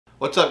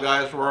What's up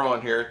guys,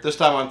 Rorlin here. This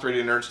time on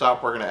 3D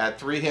NerdStop we're going to add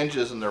 3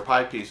 hinges and their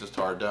pie pieces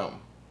to our dome.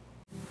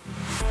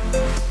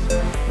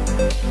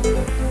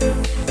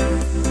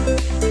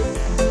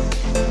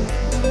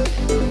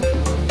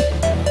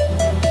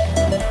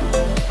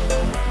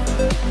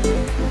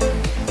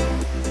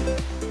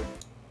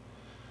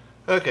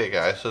 Okay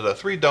guys, so the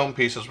 3 dome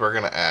pieces we're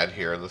going to add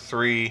here, the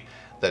 3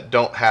 that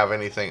don't have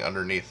anything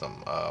underneath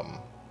them.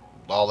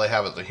 All they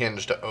have is a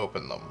hinge to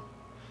open them.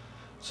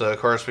 So of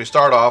course we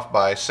start off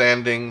by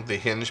sanding the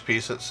hinge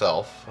piece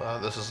itself.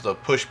 This is the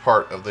push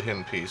part of the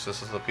hinge piece.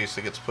 This is the piece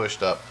that gets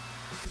pushed up.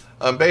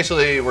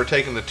 Basically we're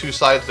taking the 2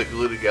 sides that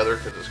glue together,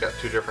 because it's got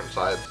 2 different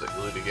sides that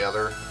glue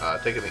together,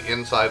 taking the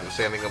inside and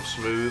sanding them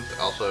smooth.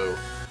 Also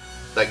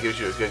that gives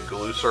you a good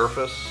glue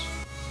surface.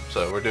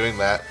 So we're doing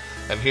that.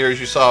 And here, as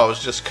you saw, I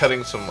was just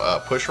cutting some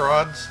push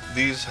rods.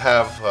 These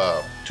have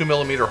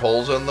 2mm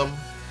holes in them,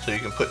 so you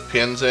can put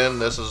pins in.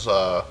 This is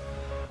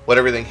what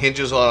everything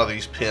hinges on, are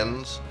these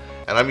pins.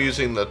 And I'm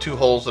using the 2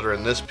 holes that are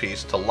in this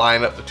piece to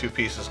line up the 2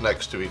 pieces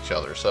next to each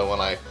other. So when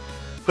I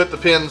put the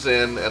pins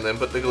in and then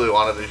put the glue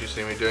on it, as you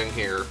see me doing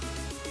here,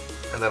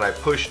 and then I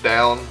push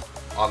down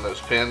on those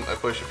pins, I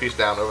push a piece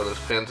down over those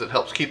pins, it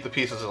helps keep the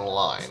pieces in a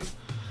line.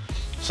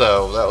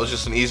 So that was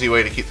just an easy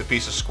way to keep the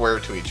pieces square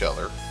to each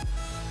other.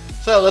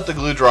 So I let the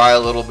glue dry a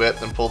little bit,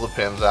 then pull the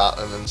pins out,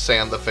 and then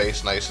sand the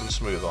face nice and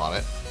smooth on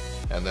it.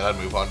 And then I'd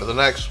move on to the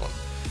next one.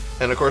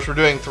 And of course we're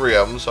doing 3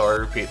 of them, so I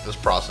repeat this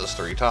process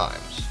 3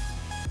 times.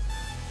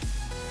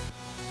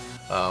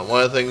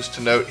 One of the things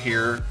to note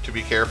here, to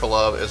be careful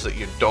of, is that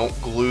you don't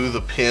glue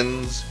the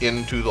pins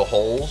into the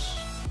holes.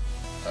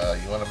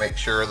 You want to make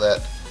sure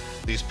that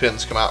these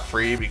pins come out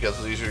free,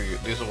 because these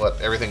are what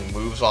everything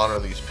moves on, are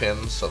these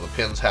pins, so the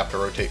pins have to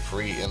rotate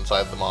free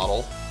inside the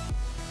model.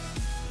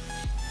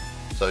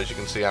 So as you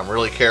can see, I'm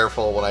really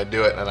careful when I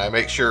do it, and I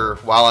make sure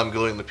while I'm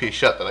gluing the piece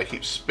shut that I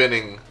keep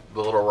spinning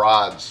the little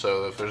rods,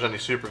 so if there's any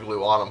super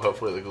glue on them,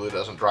 hopefully the glue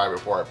doesn't dry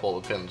before I pull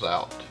the pins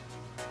out.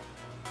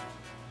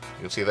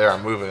 You can see there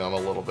I'm moving them a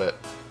little bit.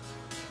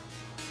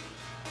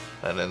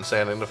 And then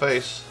sanding the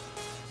face.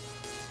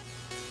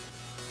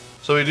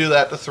 So we do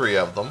that to 3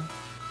 of them.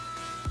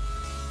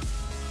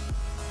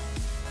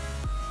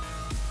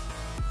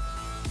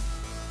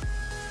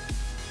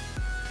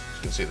 As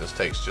you can see, this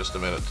takes just a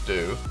minute to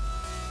do.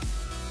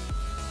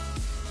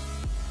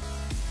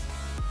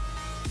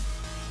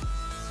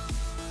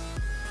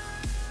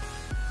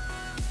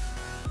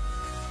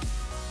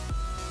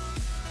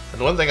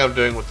 And one thing I'm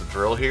doing with the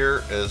drill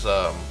here is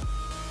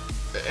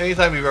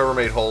anytime you've ever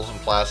made holes in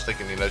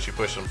plastic and you notice you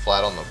push them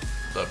flat on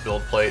the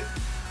build plate,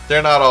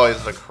 they're not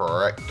always the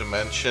correct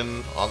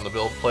dimension on the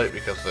build plate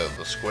because of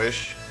the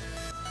squish.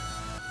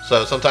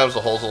 So sometimes the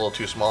hole's a little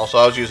too small, so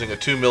I was using a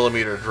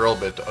 2mm drill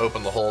bit to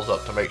open the holes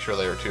up to make sure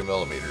they were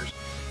 2mm.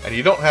 And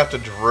you don't have to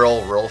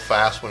drill real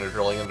fast when you're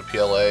drilling into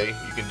PLA.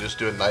 You can just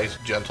do a nice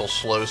gentle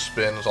slow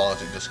spin as long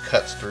as it just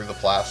cuts through the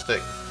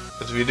plastic.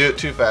 Because if you do it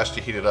too fast,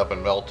 you heat it up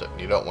and melt it,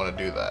 and you don't want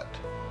to do that.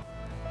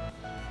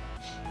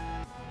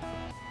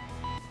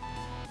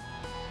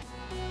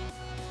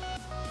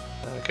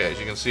 Okay, as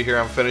you can see here,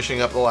 I'm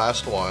finishing up the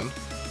last one.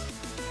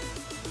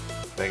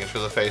 Making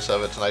sure the face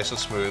of it's nice and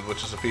smooth,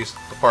 which is the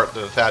part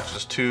that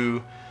attaches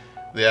to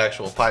the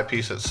actual pie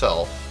piece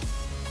itself.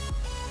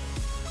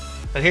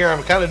 And here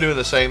I'm kind of doing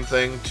the same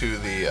thing to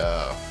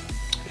the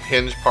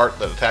hinge part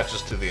that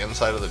attaches to the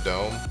inside of the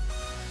dome.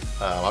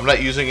 I'm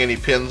not using any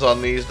pins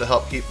on these to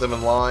help keep them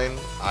in line.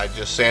 I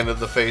just sanded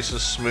the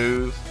faces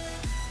smooth,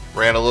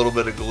 ran a little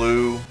bit of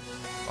glue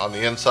on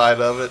the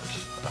inside of it.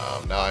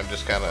 Now I'm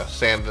just kind of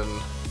sanding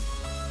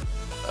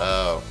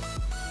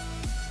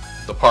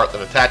the part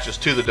that attaches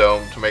to the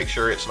dome to make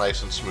sure it's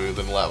nice and smooth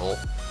and level.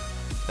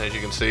 And as you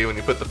can see, when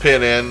you put the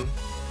pin in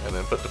and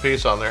then put the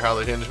piece on there, how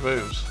the hinge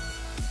moves.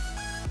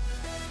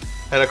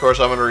 And of course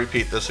I'm going to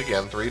repeat this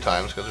again 3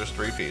 times because there's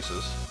 3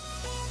 pieces.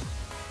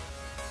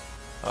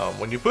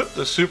 When you put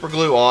the super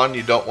glue on,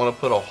 you don't want to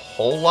put a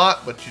whole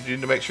lot, but you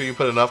need to make sure you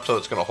put enough so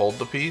it's going to hold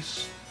the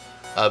piece.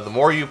 The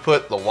more you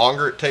put, the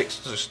longer it takes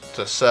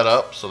to set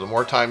up, so the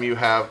more time you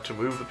have to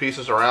move the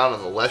pieces around,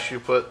 and the less you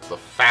put, the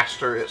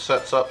faster it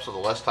sets up, so the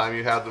less time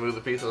you have to move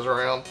the pieces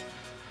around.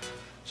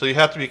 So you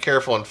have to be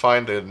careful and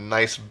find a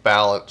nice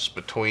balance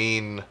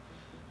between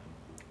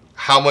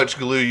how much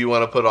glue you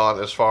want to put on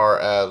as far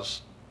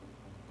as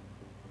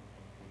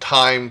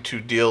time to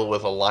deal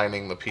with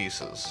aligning the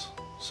pieces.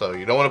 So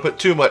you don't want to put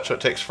too much so it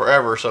takes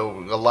forever,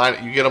 so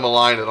you get them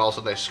aligned and all of a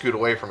sudden they scoot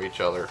away from each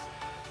other.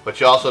 But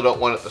you also don't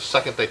want it the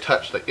second they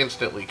touch to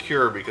instantly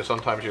cure, because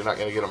sometimes you're not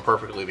going to get them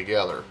perfectly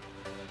together.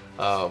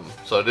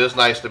 So it is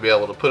nice to be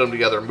able to put them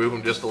together, move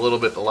them just a little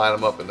bit to line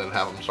them up, and then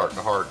have them start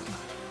to harden.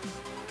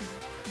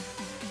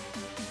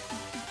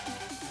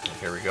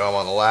 Here we go, I'm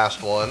on the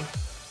last one.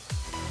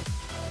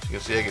 As you can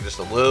see, I get just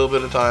a little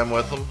bit of time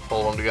with them,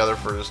 hold them together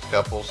for just a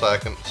couple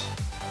seconds.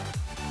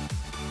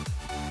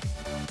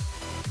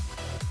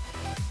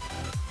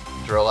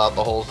 Drill out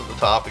the holes at the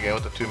top again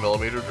with the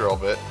 2mm drill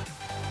bit.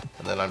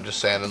 And then I'm just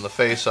sanding the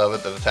face of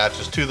it that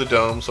attaches to the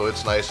dome so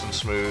it's nice and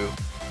smooth.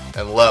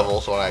 and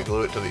level, so when I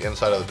glue it to the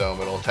inside of the dome,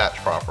 it'll attach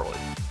properly.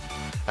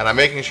 And I'm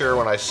making sure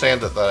when I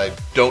sand it that I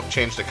don't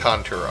change the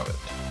contour of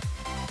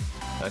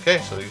it. Okay,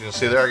 so you can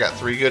see there I got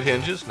 3 good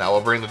hinges. Now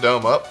we'll bring the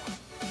dome up.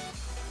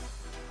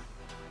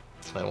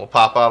 And we'll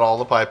pop out all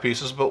the pie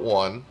pieces but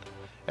one.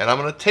 And I'm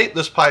going to tape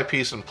this pie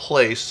piece in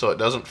place so it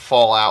doesn't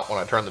fall out when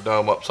I turn the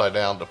dome upside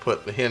down to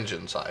put the hinge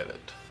inside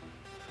it.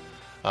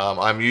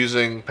 I'm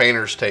using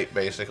painter's tape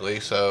basically,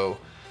 so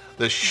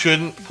this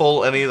shouldn't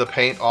pull any of the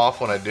paint off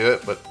when I do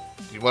it, but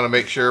you want to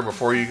make sure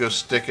before you go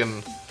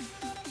sticking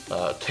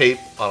tape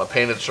on a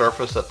painted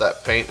surface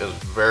that paint is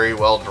very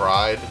well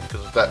dried,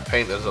 because if that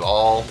paint is at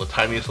all the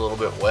tiniest little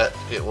bit wet,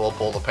 it will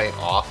pull the paint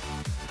off.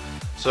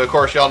 So of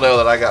course y'all know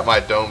that I got my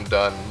dome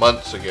done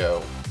months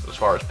ago as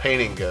far as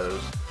painting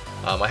goes.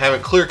 I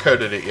haven't clear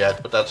coated it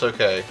yet, but that's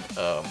okay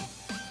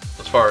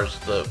as far as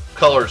the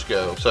colors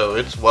go. So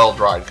it's well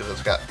dried because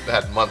it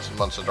had months and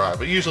months to dry,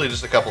 but usually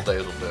just a couple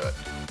days will do it.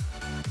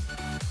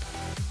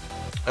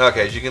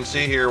 Okay, as you can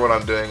see here, what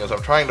I'm doing is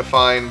I'm trying to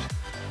find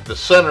the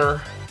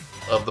center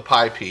of the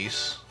pie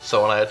piece.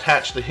 So when I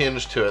attach the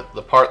hinge to it,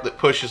 the part that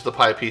pushes the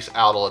pie piece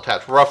out will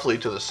attach roughly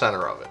to the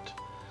center of it.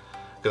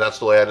 Because that's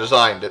the way I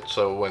designed it,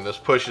 so when this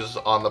pushes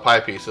on the pie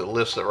piece, it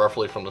lifts it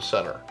roughly from the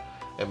center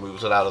and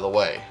moves it out of the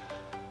way.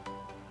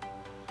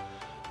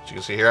 As you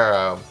can see here,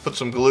 I put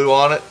some glue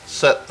on it,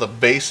 set the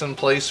base in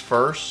place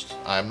first.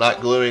 I'm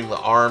not gluing the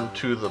arm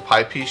to the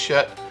pie piece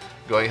yet.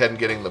 Going ahead and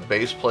getting the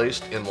base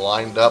placed and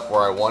lined up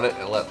where I want it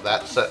and let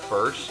that set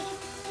first.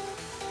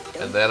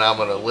 And then I'm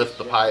going to lift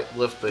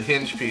the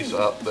hinge piece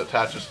up that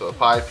attaches to the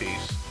pie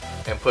piece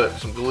and put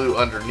some glue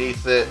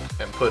underneath it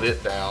and put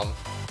it down.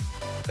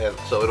 And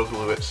so it'll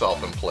glue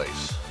itself in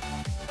place.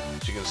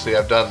 As you can see,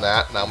 I've done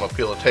that. Now I'm going to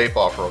peel the tape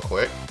off real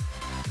quick,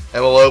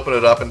 and we'll open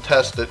it up and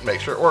test it,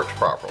 make sure it works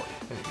properly.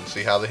 And you can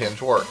see how the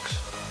hinge works.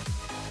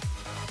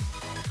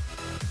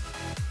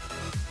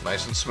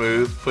 Nice and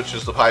smooth,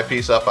 pushes the pie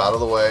piece up out of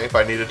the way. If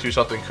I needed to,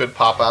 something could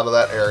pop out of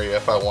that area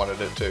if I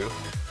wanted it to.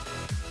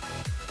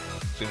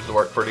 Seems to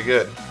work pretty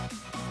good.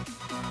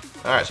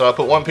 Alright, so I'll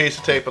put one piece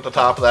of tape at the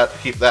top of that to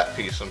keep that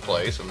piece in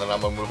place, and then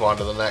I'm going to move on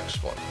to the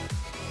next one.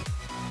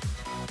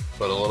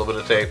 Put a little bit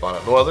of tape on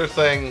it. The other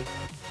thing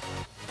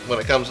when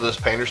it comes to this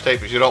painter's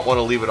tape is you don't want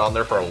to leave it on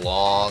there for a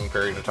long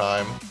period of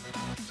time.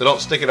 So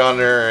don't stick it on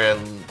there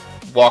and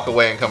walk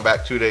away and come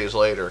back 2 days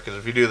later, because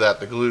if you do that,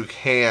 the glue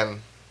can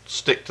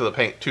stick to the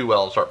paint too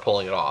well and start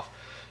pulling it off.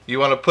 You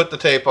want to put the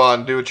tape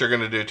on, do what you're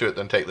going to do to it,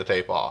 then take the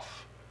tape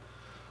off.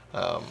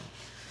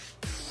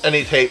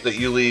 Any tape that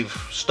you leave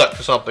stuck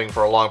to something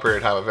for a long period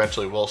of time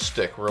eventually will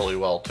stick really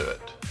well to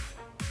it.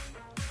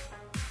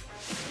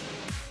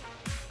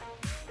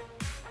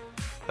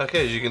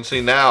 Okay, as you can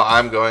see now,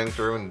 I'm going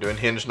through and doing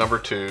hinge number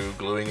 2,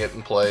 gluing it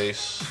in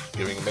place,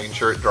 making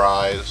sure it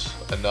dries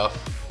enough.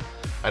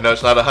 I know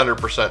it's not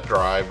 100%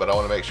 dry, but I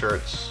want to make sure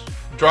it's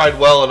dried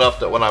well enough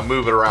that when I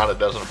move it around, it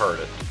doesn't hurt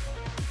it.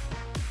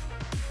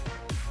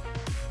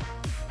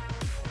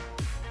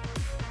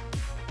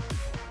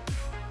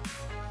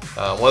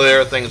 One of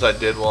the other things I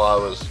did while I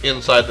was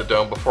inside the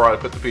dome before I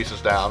put the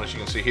pieces down, as you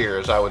can see here,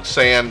 is I would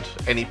sand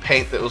any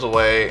paint that was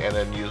away and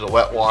then use a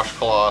wet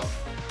washcloth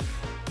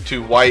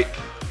to wipe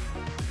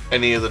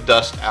any of the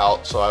dust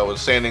out. So I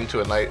was sanding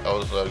to a nice,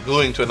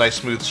 gluing to a nice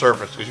smooth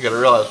surface, because you got to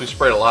realize we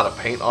sprayed a lot of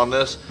paint on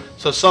this,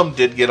 so some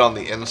did get on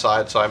the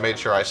inside. So I made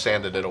sure I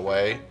sanded it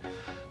away,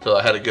 so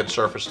I had a good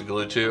surface to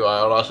glue to.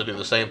 I would also do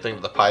the same thing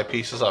to the pie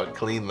pieces. I would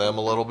clean them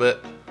a little bit.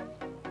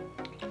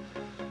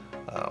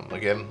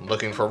 Again,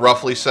 looking for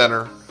roughly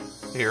center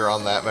here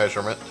on that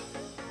measurement.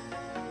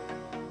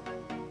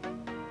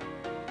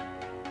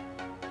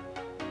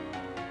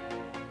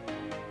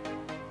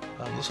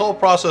 This whole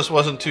process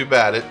wasn't too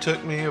bad. It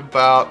took me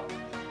about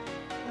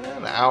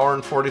an hour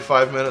and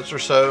 45 minutes or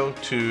so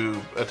to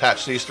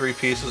attach these 3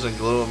 pieces and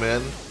glue them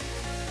in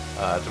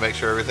to make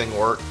sure everything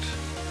worked.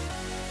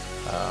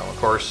 Of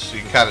course,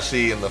 you can kind of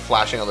see in the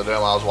flashing on the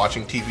dome, I was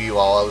watching TV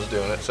while I was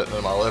doing it, sitting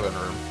in my living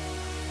room.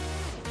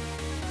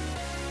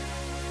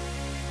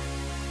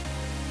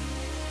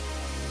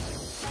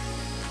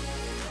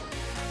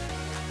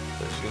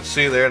 As you can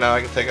see there, now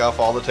I can take off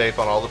all the tape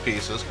on all the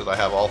pieces because I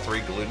have all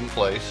 3 glued in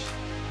place.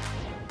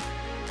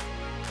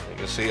 You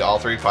can see all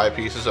 3 pie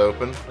pieces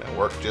open and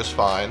work just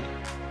fine.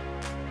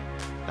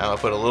 Now I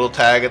put a little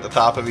tag at the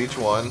top of each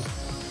one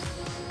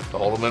to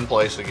hold them in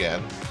place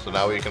again. So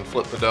now we can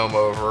flip the dome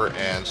over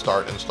and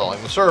start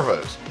installing the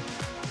servos.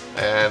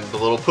 And the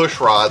little push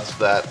rods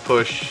that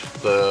push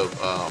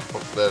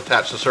that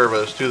attach the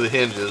servos to the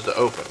hinges to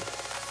open.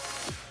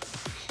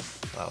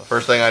 The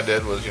first thing I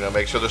did was,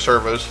 make sure the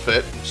servos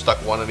fit, and stuck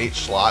one in each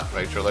slot,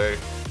 make sure they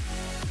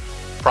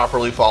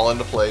properly fall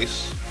into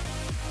place.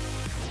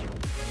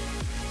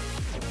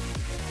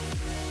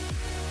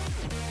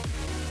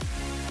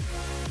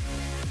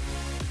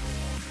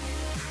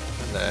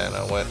 And then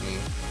I went and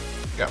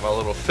got my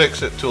little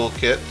fix-it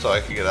toolkit so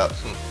I could get out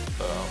some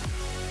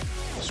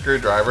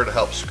screwdriver to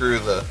help screw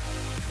the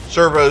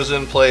servos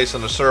in place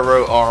and the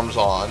servo arms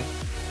on.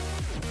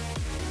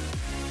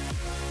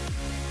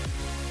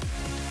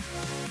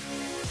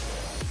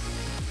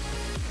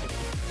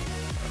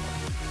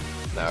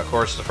 Now, of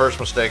course, the first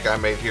mistake I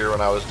made here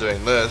when I was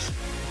doing this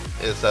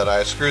is that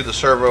I screwed the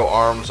servo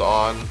arms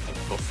on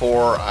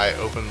before I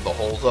opened the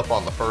holes up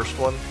on the first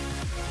one.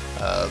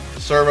 The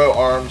servo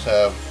arms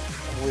have,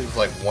 I believe it's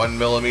like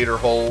 1mm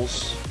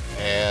holes,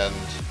 and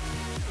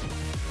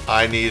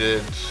I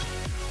needed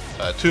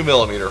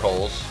 2mm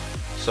holes.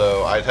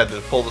 So I had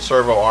to pull the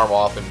servo arm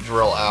off and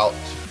drill out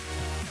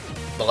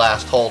the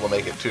last hole to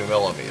make it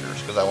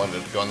 2mm, because I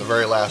wanted to go in the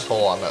very last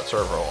hole on that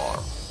servo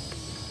arm.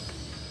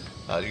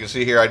 You can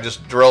see here I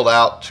just drilled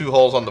out 2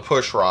 holes on the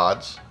push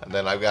rods, and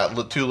then I've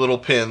got 2 little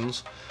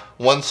pins,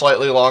 one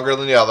slightly longer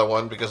than the other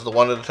one because the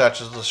one that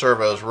attaches to the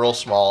servo is real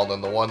small, and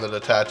then the one that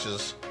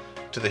attaches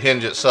to the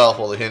hinge itself,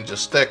 well, the hinge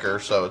is thicker,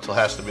 so it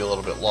has to be a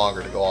little bit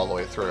longer to go all the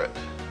way through it.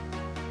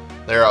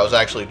 There I was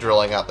actually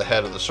drilling out the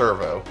head of the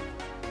servo.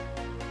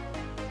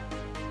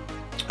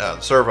 The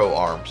servo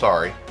arm,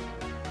 sorry.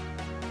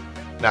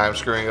 Now I'm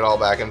screwing it all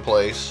back in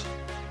place.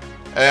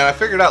 And I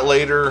figured out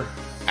later,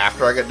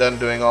 after I got done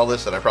doing all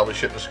this, that I probably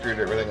shouldn't have screwed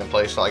everything in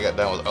place until I got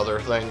done with other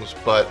things,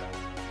 but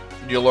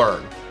you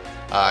learn.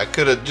 I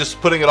could have just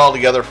putting it all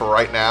together for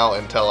right now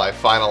until I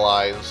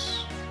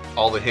finalize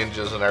all the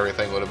hinges and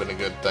everything would have been a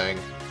good thing.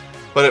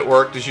 But it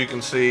worked, as you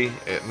can see.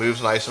 It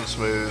moves nice and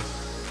smooth.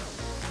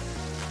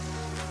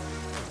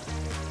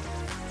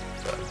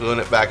 So, gluing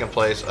it back in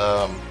place.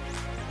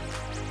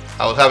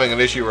 I was having an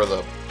issue where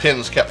the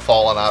pins kept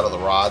falling out of the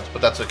rods,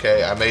 but that's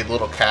okay. I made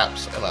little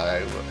caps, and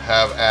I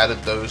have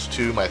added those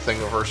to my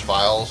Thingiverse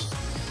files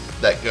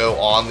that go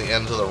on the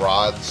ends of the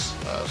rods.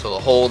 So the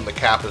hole in the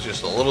cap is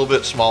just a little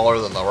bit smaller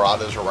than the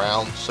rod is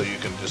around, so you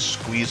can just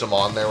squeeze them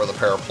on there with a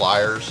pair of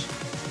pliers.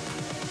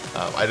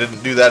 I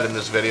didn't do that in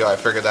this video. I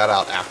figured that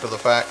out after the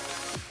fact.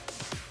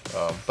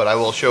 But I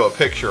will show a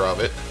picture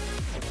of it,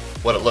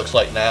 what it looks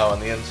like now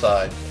on the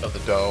inside of the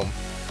dome,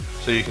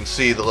 so you can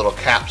see the little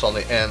caps on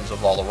the ends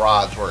of all the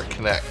rods where it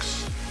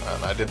connects.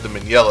 And I did them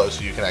in yellow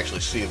so you can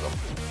actually see them.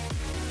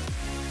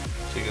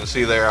 So you can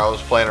see there I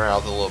was playing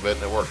around with it a little bit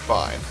and it worked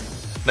fine.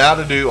 Now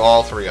to do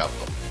all 3 of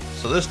them.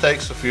 So this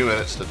takes a few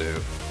minutes to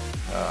do.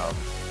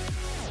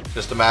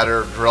 Just a matter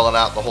of drilling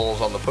out the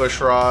holes on the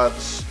push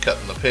rods,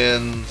 cutting the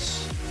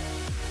pins,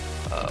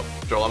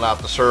 drilling out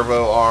the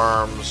servo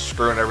arms,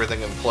 screwing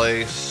everything in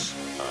place.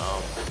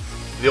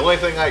 The only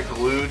thing I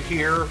glued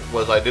here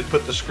was I did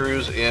put the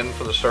screws in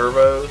for the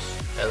servos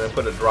and then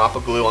put a drop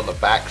of glue on the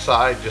back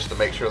side just to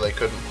make sure they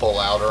couldn't pull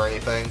out or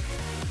anything.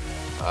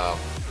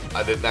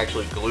 I didn't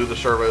actually glue the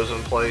servos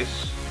in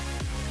place.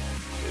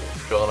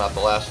 Drilling out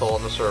the last hole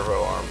in the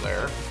servo arm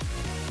there.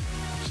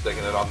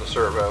 Sticking it on the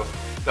servo.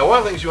 Now, one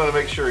of the things you want to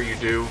make sure you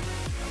do,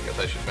 I guess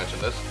I should mention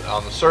this,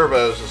 on the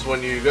servos is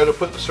when you go to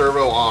put the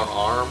servo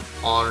the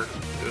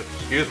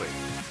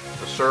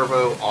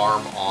servo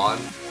arm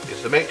on,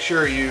 is to make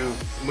sure you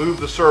move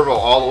the servo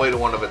all the way to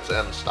one of its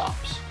end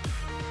stops.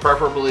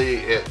 Preferably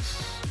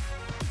its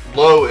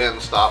low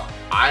end stop.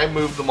 I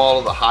moved them all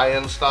to the high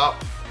end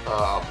stop.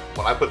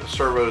 When I put the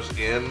servos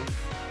in,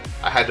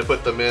 I had to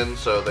put them in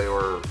so they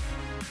were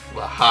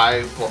the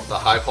high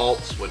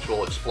faults, which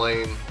we'll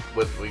explain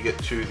when we get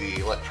to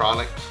the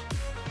electronics,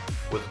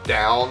 was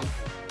down.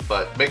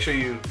 But make sure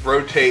you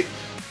rotate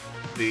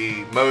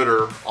the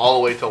motor all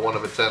the way to one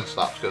of its end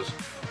stops, because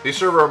these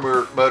servo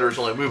motors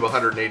only move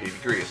 180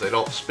 degrees. They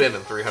don't spin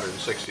in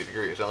 360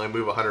 degrees. They only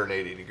move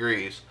 180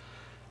 degrees.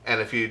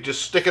 And if you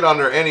just stick it on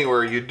there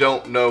anywhere, you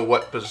don't know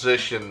what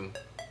position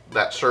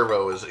that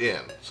servo is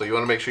in. So you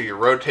want to make sure you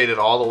rotate it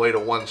all the way to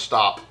one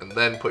stop and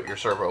then put your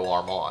servo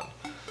arm on.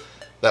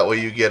 That way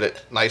you get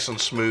it nice and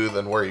smooth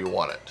and where you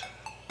want it.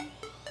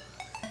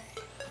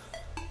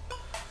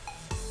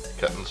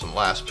 Cutting some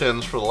last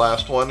pins for the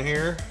last one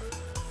here.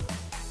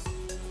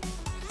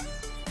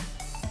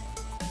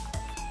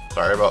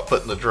 Sorry about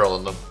putting the drill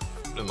in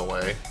the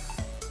way.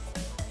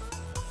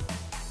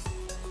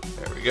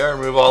 There we go.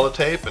 Remove all the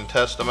tape and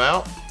test them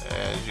out.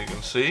 And as you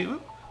can see,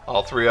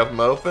 all 3 of them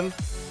open.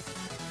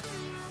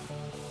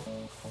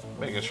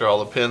 Making sure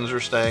all the pins are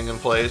staying in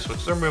place,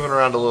 which they're moving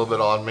around a little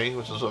bit on me,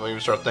 which is what made me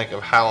start thinking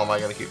of how am I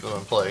going to keep them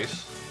in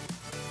place.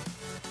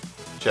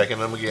 Checking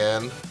them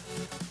again.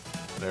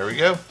 There we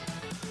go.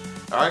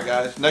 Alright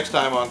guys, next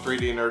time on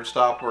 3D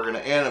NerdStop, we're going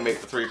to animate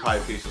the 3 pie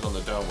pieces on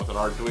the dome with an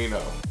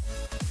Arduino.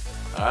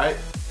 Alright,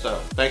 so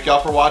thank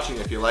y'all for watching.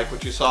 If you like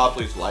what you saw,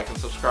 please like and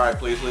subscribe.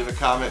 Please leave a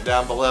comment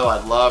down below.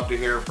 I'd love to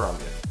hear from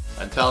you.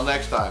 Until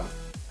next time,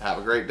 have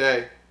a great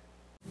day.